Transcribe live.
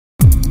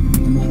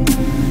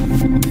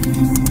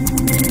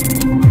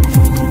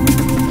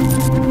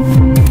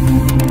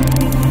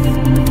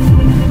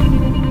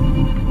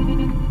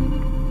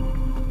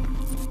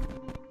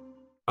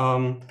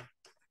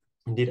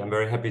Indeed, I'm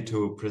very happy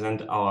to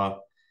present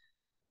our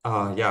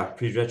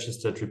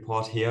pre-registered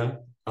report here.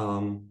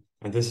 And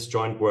this is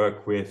joint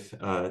work with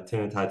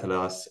Timm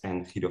Hess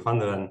and Guido van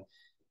der Ven.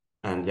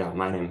 And yeah,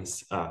 my name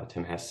is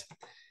Timm Hess.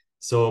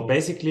 So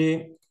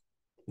basically,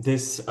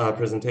 this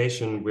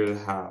presentation will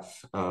have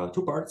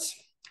two parts.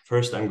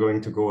 First, I'm going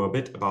to go a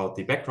bit about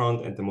the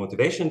background and the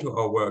motivation to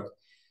our work.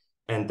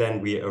 And then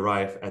we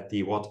arrive at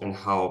the what and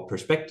how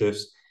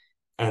perspectives.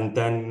 And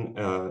then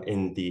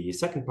in the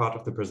second part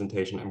of the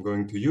presentation, I'm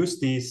going to use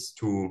these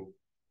to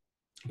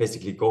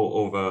basically go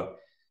over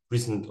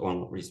recent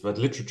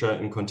literature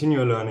in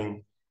continual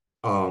learning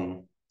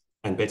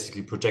and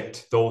basically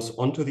project those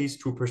onto these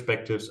two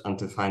perspectives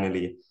until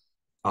finally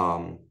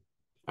I'm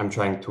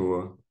trying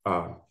to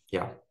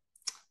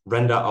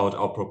render out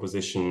our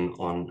proposition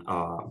on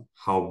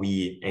how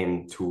we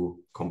aim to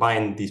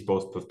combine these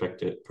both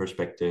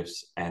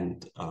perspectives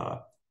and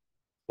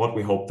what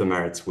we hope the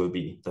merits will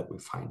be that we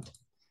find.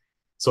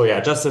 So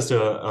yeah, just as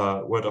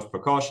a word of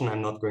precaution,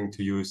 I'm not going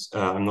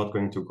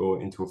to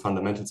go into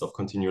fundamentals of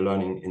continual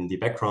learning in the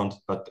background,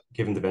 but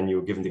given the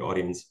venue, given the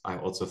audience, I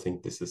also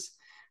think this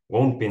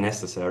won't be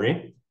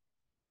necessary.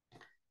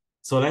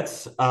 So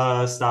let's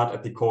start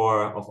at the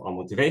core of our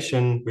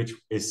motivation, which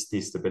is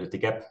the stability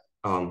gap,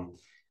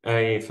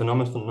 a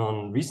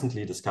phenomenon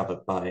recently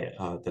discovered by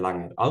De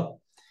Lange et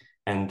al.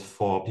 And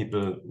for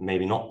people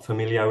maybe not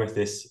familiar with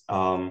this,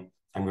 I'm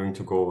going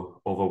to go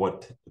over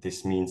what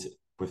this means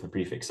with a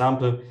brief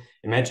example.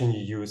 Imagine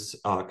you use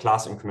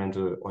class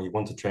incremental, or you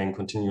want to train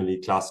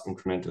continually class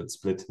incremental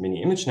split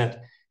mini ImageNet,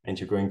 and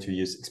you're going to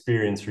use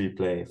experience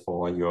replay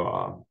for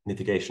your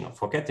mitigation of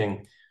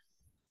forgetting.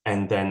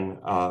 And then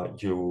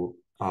you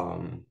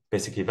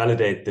basically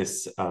validate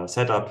this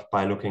setup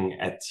by looking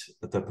at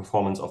the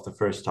performance of the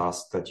first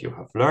task that you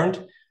have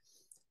learned.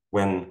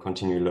 When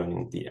continue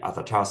learning the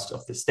other tasks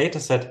of this data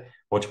set,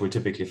 what you will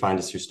typically find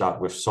is you start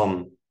with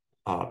some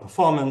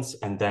performance,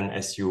 and then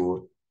as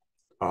you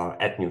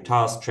add new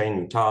tasks, train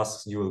new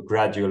tasks, you will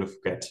gradually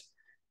get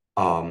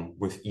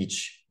with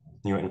each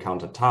new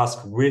encountered task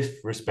with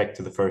respect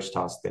to the first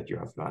task that you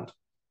have learned.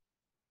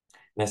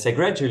 And I say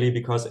gradually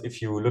because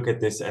if you look at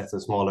this as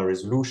a smaller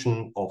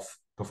resolution of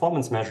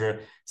performance measure,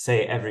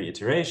 say every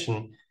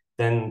iteration,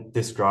 then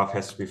this graph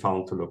has to be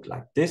found to look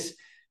like this.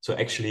 So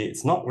actually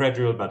it's not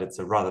gradual, but it's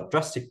a rather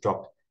drastic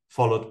drop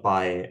followed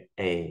by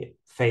a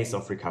phase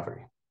of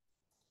recovery.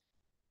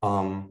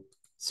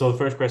 So the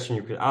first question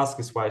you could ask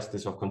is, why is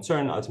this of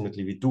concern?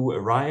 Ultimately, we do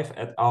arrive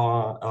at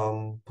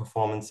our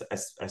performance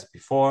as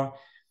before.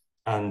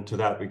 And to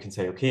that, we can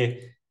say,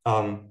 okay,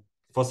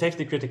 for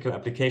safety critical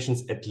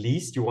applications, at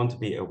least you want to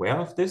be aware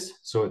of this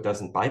so it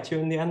doesn't bite you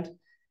in the end.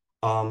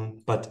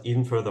 But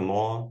even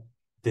furthermore,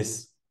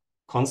 this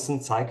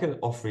constant cycle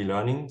of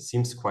relearning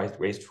seems quite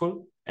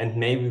wasteful, and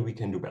maybe we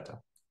can do better.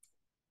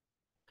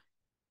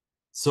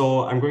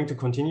 So I'm going to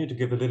continue to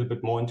give a little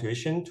bit more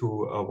intuition to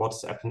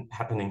what's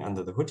happening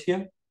under the hood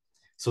here.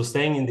 So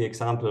staying in the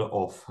example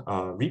of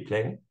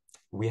replay,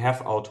 we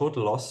have our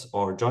total loss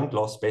or joint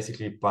loss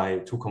basically by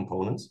two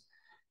components: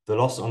 the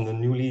loss on the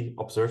newly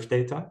observed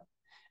data,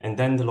 and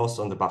then the loss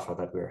on the buffer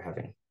that we're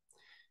having.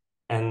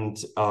 And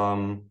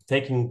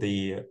taking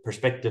the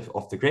perspective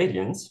of the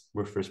gradients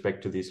with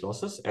respect to these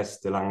losses, as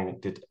De Lange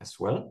did as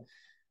well,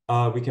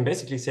 we can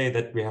basically say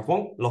that we have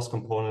one loss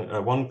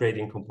component, one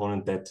gradient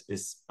component that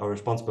is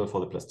responsible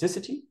for the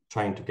plasticity,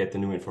 trying to get the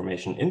new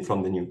information in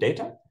from the new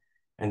data.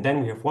 And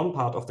then we have one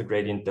part of the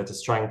gradient that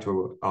is trying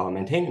to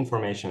maintain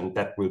information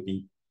that will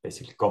be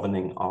basically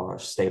governing our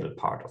stable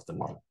part of the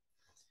model.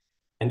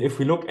 And if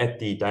we look at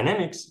the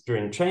dynamics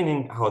during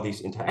training, how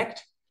these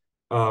interact,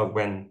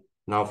 when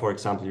now, for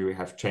example, you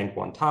have trained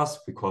one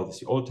task, we call this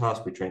the old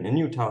task, we train a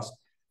new task,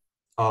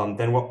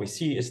 then what we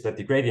see is that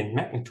the gradient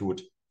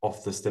magnitude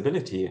of the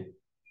stability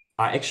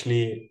are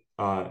actually,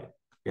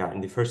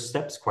 in the first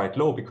steps quite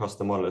low because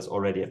the model is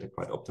already at a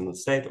quite optimal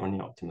state or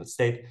near optimal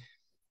state.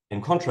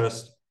 In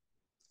contrast,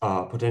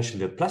 potentially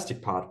the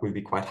plastic part will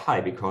be quite high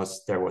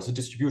because there was a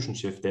distribution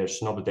shift,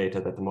 there's novel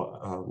data that the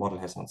model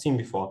has not seen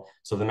before,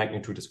 so the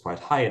magnitude is quite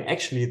high, and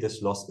actually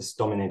this loss is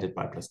dominated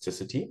by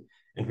plasticity,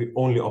 and we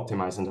only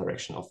optimize in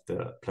direction of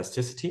the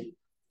plasticity,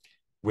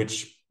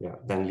 which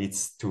then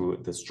leads to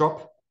this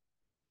drop.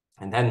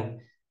 And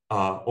then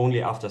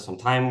only after some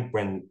time,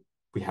 when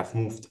we have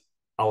moved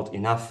out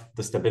enough,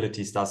 the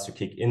stability starts to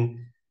kick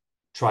in,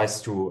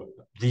 tries to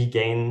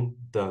regain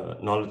the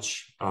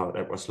knowledge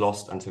that was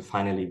lost until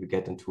finally we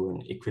get into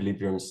an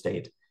equilibrium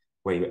state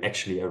where you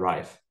actually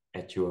arrive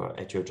at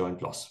your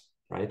joint loss,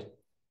 right?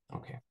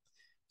 Okay.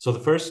 So the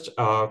first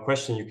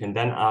question you can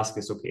then ask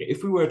is, okay,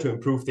 if we were to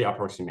improve the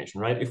approximation,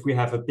 right? If we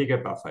have a bigger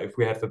buffer, if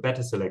we have a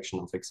better selection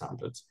of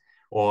examples,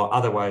 or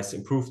otherwise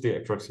improve the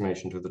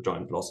approximation to the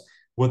joint loss,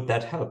 would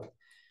that help?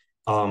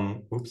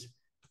 Oops,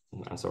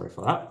 I'm sorry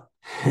for that.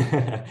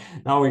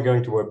 Now we're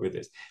going to work with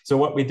this. So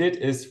what we did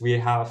is we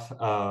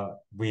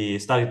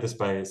studied this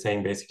by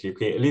saying basically,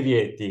 okay,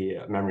 alleviate the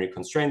memory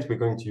constraints. We're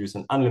going to use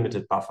an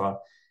unlimited buffer.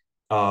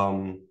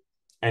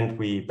 And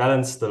we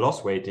balance the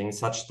loss weighting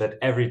such that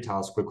every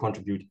task will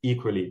contribute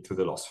equally to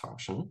the loss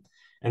function.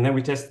 And then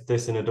we tested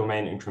this in a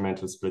domain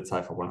incremental split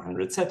cipher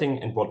 100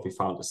 setting. And what we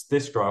found is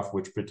this graph,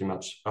 which pretty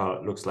much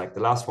looks like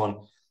the last one.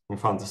 We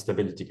found the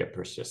stability gap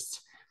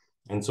persists.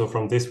 And so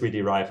from this, we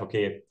derive,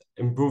 okay,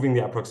 improving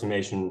the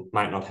approximation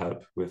might not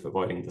help with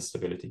avoiding the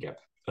stability gap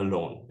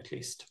alone, at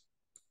least.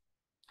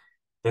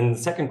 Then the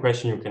second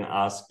question you can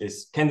ask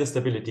is, can the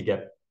stability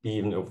gap be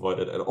even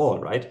avoided at all,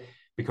 right?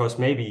 Because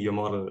maybe your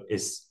model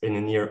is in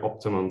a near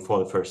optimum for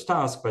the first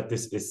task, but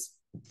this is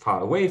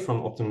far away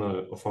from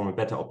optimal or from a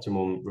better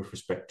optimum with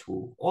respect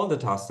to all the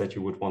tasks that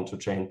you would want to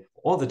train,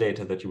 all the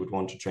data that you would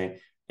want to train.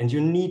 And you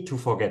need to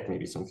forget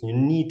maybe something. You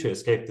need to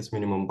escape this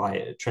minimum by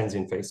a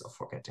transient phase of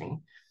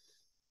forgetting.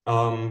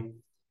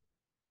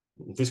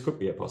 This could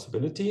be a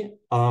possibility.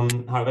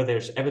 However,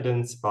 there's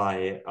evidence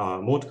by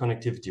mode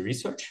connectivity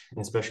research,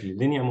 and especially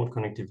linear mode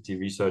connectivity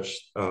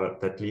research,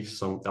 that leaves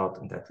some doubt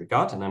in that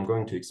regard. And I'm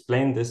going to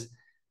explain this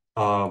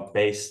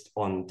based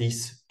on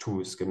these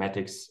two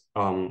schematics,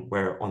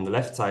 where on the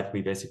left side,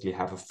 we basically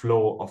have a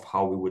flow of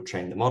how we would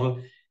train the model.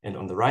 And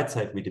on the right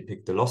side, we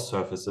depict the loss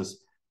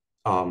surfaces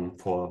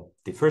for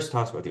the first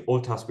task or the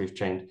old task we've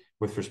trained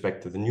with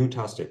respect to the new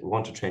task that we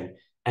want to train,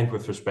 and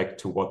with respect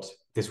to what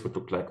this would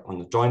look like on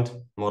the joint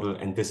model.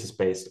 And this is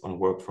based on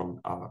work from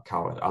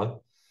Kao et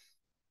al.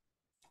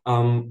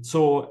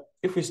 So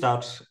if we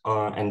start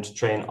and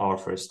train our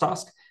first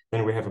task,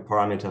 then we have a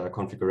parameter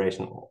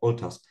configuration or old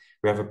task.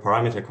 We have a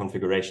parameter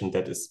configuration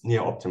that is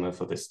near optimal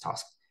for this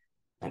task.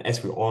 And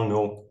as we all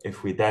know,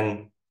 if we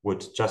then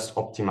would just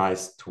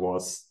optimize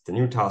towards the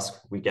new task,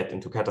 we get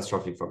into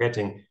catastrophic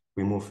forgetting.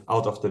 We move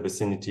out of the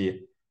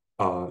vicinity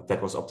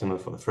that was optimal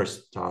for the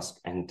first task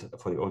and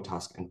for the old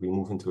task, and we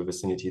move into a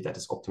vicinity that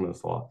is optimal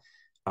for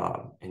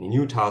any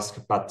new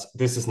task, but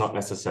this is not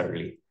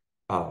necessarily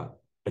a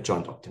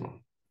joint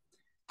optimum.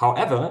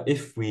 However,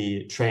 if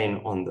we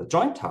train on the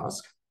joint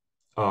task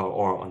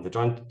or on the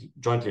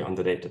jointly on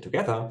the data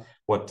together,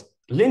 what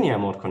linear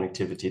mode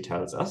connectivity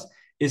tells us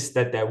is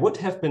that there would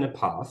have been a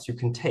path you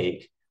can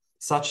take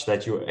such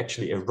that you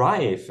actually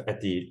arrive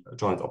at the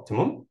joint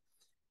optimum,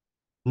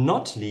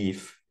 not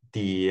leave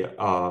the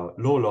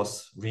low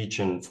loss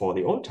region for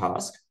the old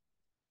task.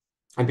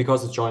 And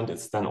because it's joint,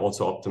 it's then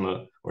also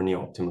optimal or near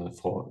optimal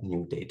for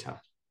new data.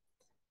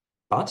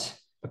 But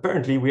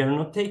apparently we are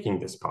not taking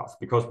this path,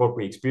 because what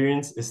we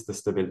experience is the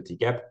stability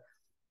gap.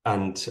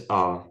 And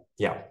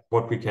yeah,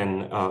 what we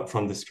can,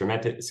 from the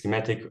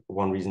schematic,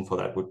 one reason for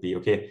that would be,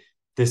 okay,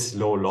 this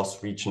low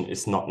loss region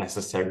is not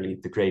necessarily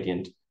the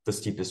gradient, the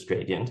steepest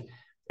gradient.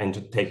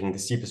 And taking the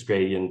steepest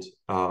gradient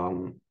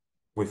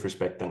with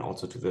respect then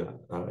also to the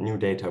new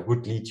data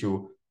would lead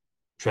you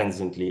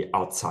transiently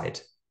outside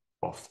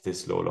of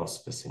this low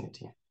loss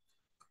vicinity.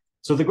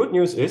 So the good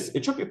news is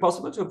it should be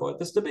possible to avoid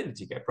the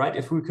stability gap, right?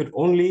 If we could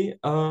only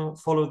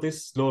follow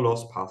this low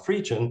loss path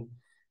region.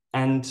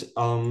 And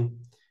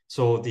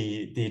so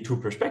the two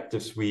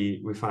perspectives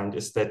we find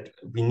is that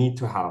we need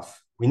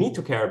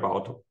to care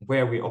about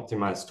where we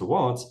optimize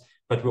towards,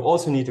 but we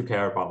also need to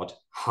care about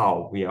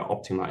how we are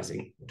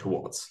optimizing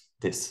towards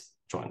this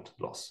joint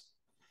loss.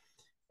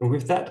 And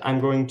with that,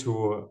 I'm going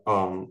to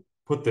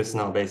put this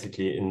now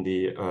basically in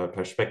the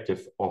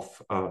perspective of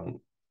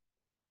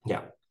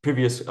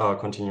previous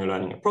continual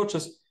learning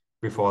approaches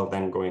before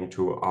then going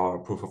to our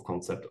proof of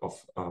concept of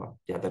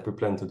that we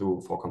plan to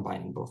do for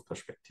combining both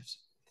perspectives.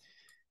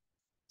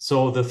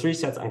 So the three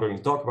sets I'm going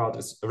to talk about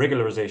is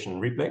regularization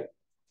and replay,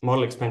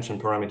 model expansion,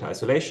 parameter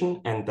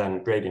isolation, and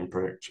then gradient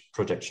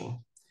projection.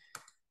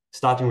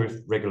 Starting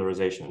with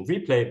regularization and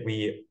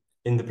replay,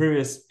 in the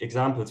previous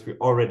examples, we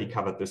already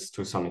covered this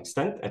to some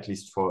extent, at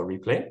least for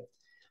replay.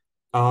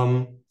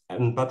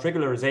 But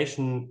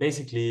regularization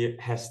basically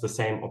has the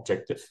same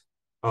objective,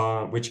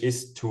 which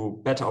is to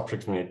better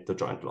approximate the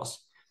joint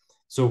loss.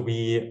 So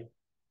we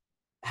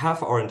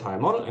have our entire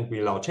model and we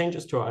allow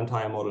changes to our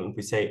entire model. And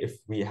we say, if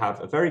we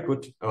have a very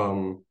good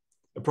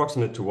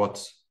approximate to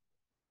what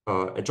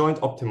a joint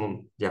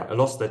optimum, a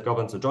loss that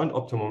governs a joint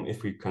optimum,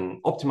 if we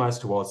can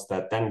optimize towards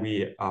that, then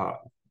we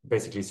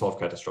basically solve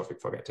catastrophic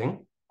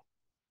forgetting.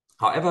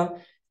 However,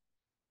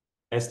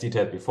 as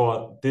detailed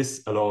before,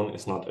 this alone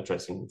is not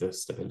addressing the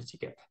stability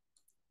gap.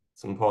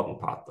 It's an important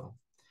part though.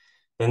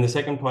 Then the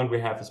second point we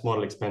have is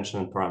model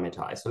expansion and parameter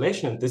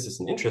isolation. And this is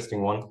an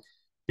interesting one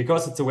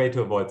because it's a way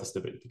to avoid the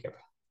stability gap.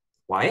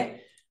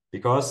 Why?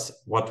 Because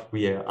what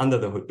we are under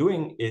the hood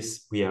doing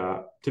is we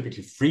are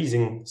typically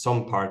freezing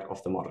some part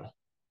of the model.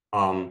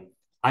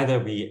 Either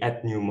we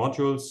add new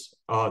modules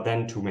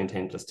then to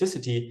maintain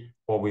plasticity,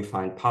 or we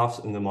find paths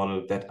in the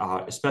model that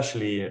are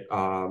especially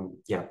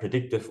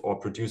predictive or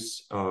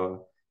produce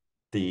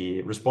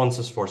the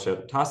responses for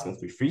certain tasks, and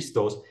we freeze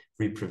those.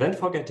 We prevent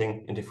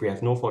forgetting, and if we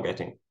have no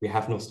forgetting, we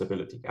have no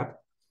stability gap.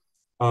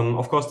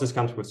 Of course, this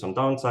comes with some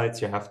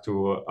downsides. You have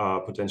to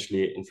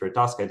potentially infer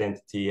task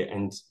identity,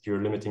 and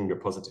you're limiting your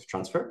positive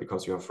transfer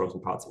because you have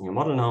frozen parts in your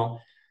model now.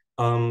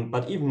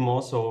 But even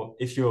more so,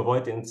 if you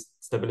avoid the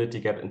stability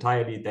gap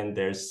entirely, then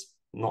there's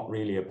not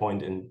really a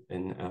point in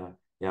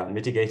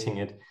mitigating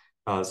it.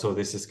 So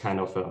this is kind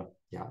of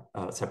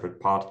a separate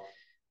part.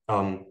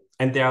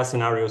 And there are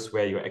scenarios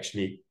where you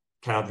actually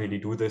cannot really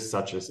do this,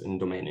 such as in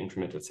domain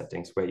incremental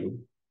settings where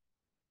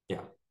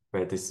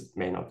where this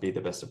may not be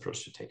the best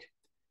approach to take.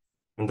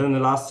 And then the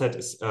last set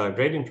is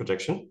gradient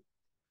projection.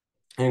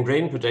 And in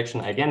gradient projection,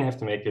 I again have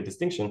to make a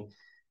distinction.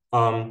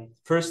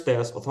 First,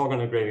 there's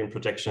orthogonal gradient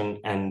projection,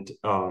 and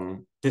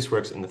this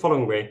works in the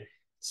following way.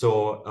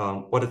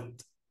 So what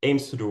it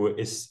aims to do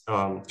is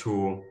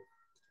to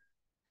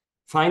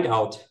find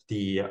out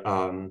the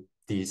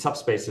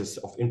subspaces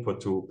of input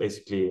to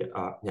basically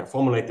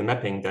formulate the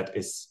mapping that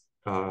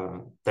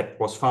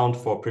was found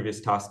for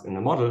previous tasks in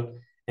the model,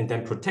 and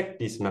then protect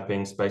these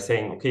mappings by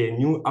saying, okay,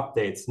 new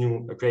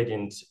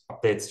gradient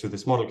updates to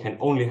this model can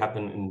only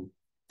happen in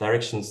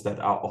directions that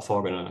are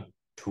orthogonal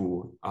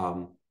to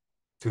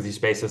these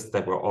spaces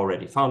that were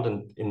already found.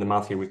 And in the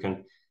math here, we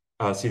can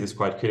see this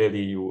quite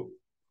clearly. You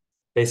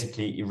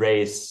basically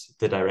erase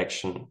the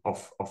direction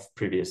of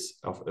previous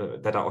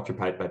that are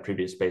occupied by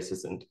previous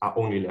spaces and are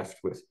only left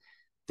with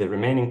the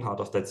remaining part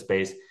of that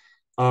space.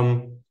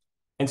 And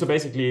so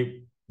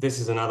basically, this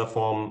is another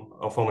form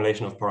of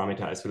formulation of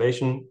parameter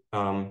isolation.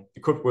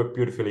 It could work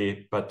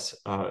beautifully, but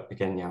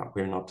again,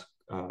 we're not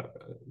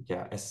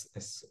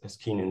as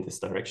keen in this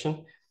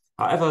direction.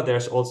 However,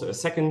 there's also a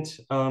second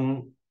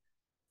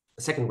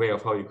way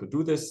of how you could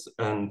do this,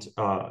 and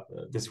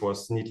this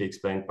was neatly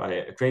explained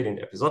by gradient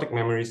episodic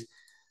memories.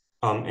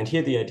 And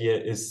here the idea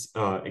is,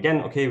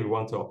 again, okay, we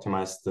want to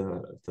optimize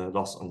the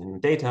loss on the new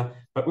data,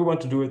 but we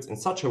want to do it in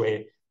such a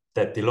way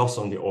that the loss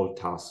on the old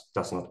task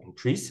does not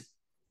increase.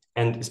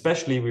 And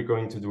especially, we're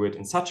going to do it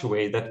in such a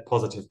way that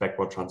positive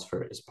backward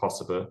transfer is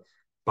possible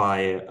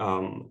by,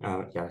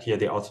 here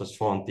the authors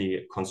found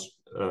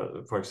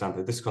for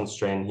example, this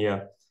constraint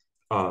here,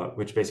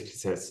 which basically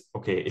says,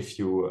 okay, if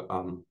you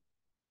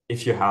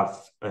have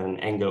an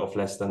angle of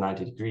less than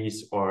 90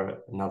 degrees, or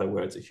in other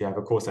words, if you have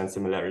a cosine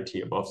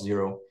similarity above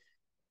 0,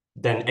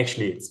 then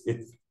actually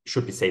it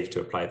should be safe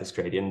to apply this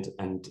gradient,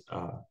 and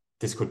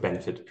this could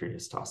benefit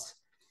previous tasks.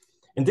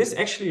 And this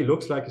actually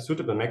looks like a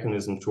suitable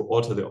mechanism to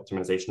alter the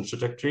optimization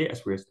trajectory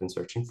as we have been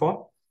searching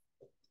for.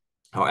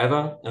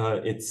 However,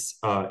 it's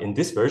in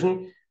this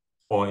version,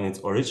 or in its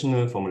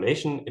original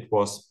formulation, it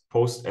was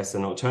posed as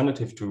an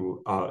alternative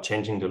to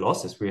changing the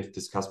loss, as we have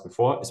discussed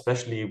before,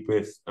 especially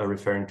with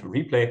referring to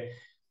replay,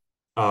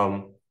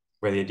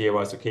 where the idea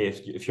was, okay,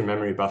 if your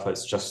memory buffer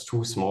is just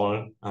too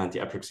small and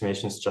the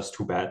approximation is just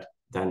too bad,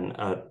 then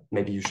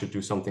maybe you should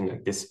do something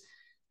like this.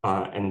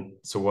 And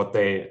so what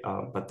they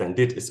but then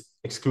did is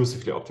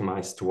exclusively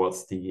optimize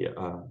towards the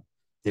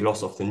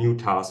loss of the new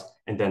task,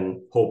 and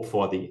then hope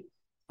for the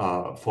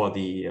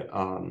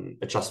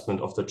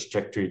adjustment of the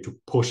trajectory to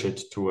push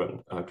it to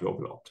a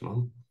global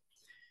optimum.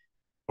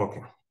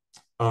 Okay.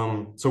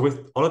 So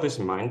with all of this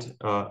in mind,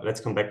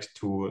 let's come back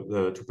to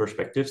the two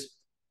perspectives.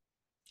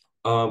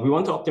 We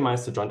want to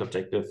optimize the joint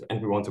objective,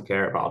 and we want to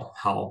care about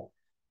how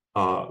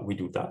we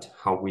do that,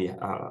 how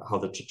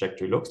the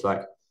trajectory looks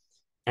like.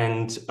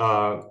 And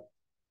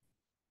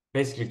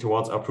basically,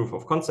 towards our proof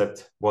of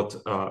concept, what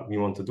we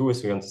want to do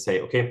is we want to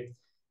say, okay,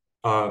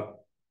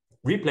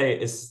 replay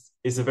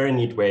is a very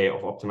neat way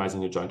of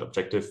optimizing your joint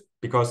objective,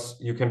 because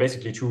you can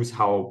basically choose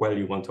how well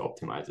you want to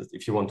optimize it.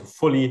 If you want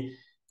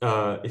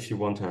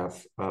to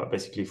have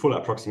basically full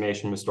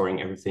approximation,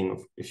 restoring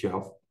everything, if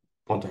you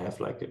want to have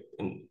like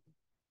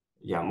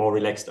a more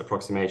relaxed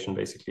approximation,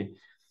 basically.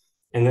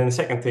 And then the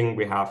second thing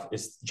we have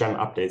is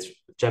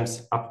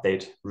GEMS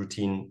update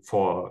routine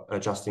for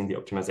adjusting the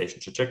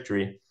optimization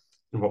trajectory.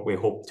 And what we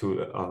hope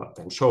to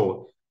then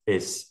show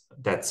is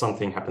that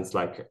something happens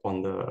like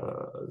on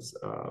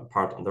the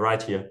part on the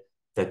right here,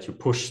 that you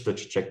push the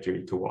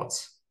trajectory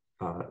towards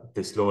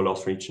this low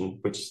loss region,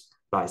 which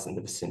lies in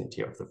the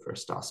vicinity of the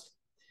first task.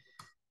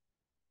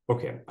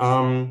 Okay.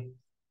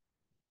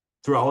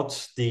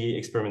 Throughout the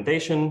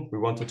experimentation, we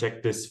want to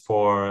check this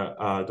for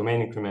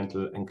domain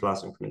incremental and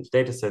class incremental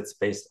datasets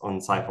based on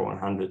Cypher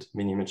 100,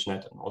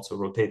 mini-ImageNet, and also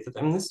rotated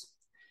MNIST.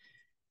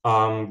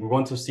 We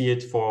want to see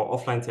it for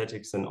offline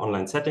settings and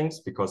online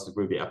settings, because it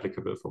will be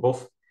applicable for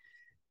both.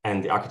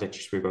 And the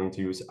architectures we're going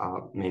to use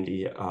are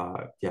mainly,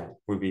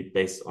 will be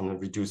based on a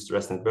reduced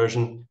ResNet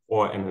version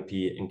or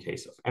MLP in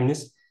case of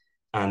MNIST.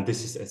 And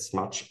this is as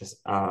much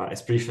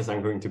as brief as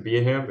I'm going to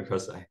be here,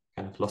 because I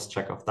kind of lost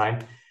track of time.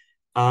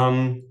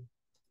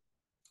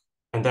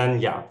 And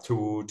then,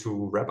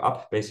 to wrap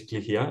up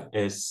basically here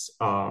is,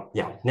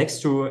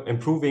 next to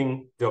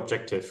improving the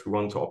objective we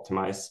want to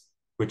optimize,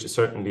 which is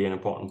certainly an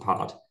important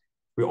part,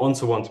 we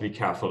also want to be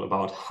careful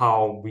about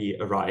how we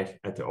arrive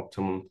at the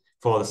optimum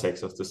for the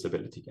sake of the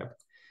stability gap.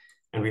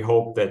 And we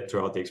hope that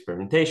throughout the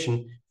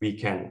experimentation, we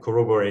can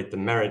corroborate the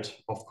merit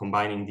of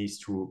combining these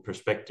two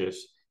perspectives,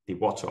 the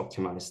what to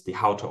optimize, the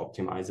how to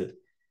optimize it,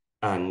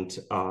 and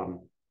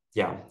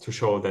to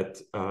show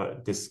that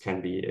this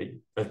can be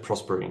a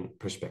prospering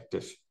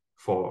perspective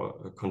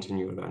for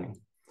continual learning.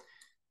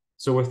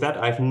 So with that,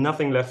 I have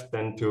nothing left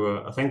than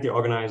to thank the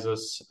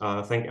organizers,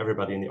 thank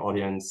everybody in the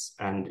audience,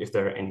 and if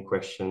there are any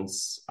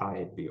questions,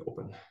 I'd be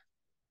open.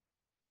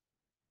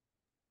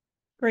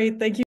 Great, thank you.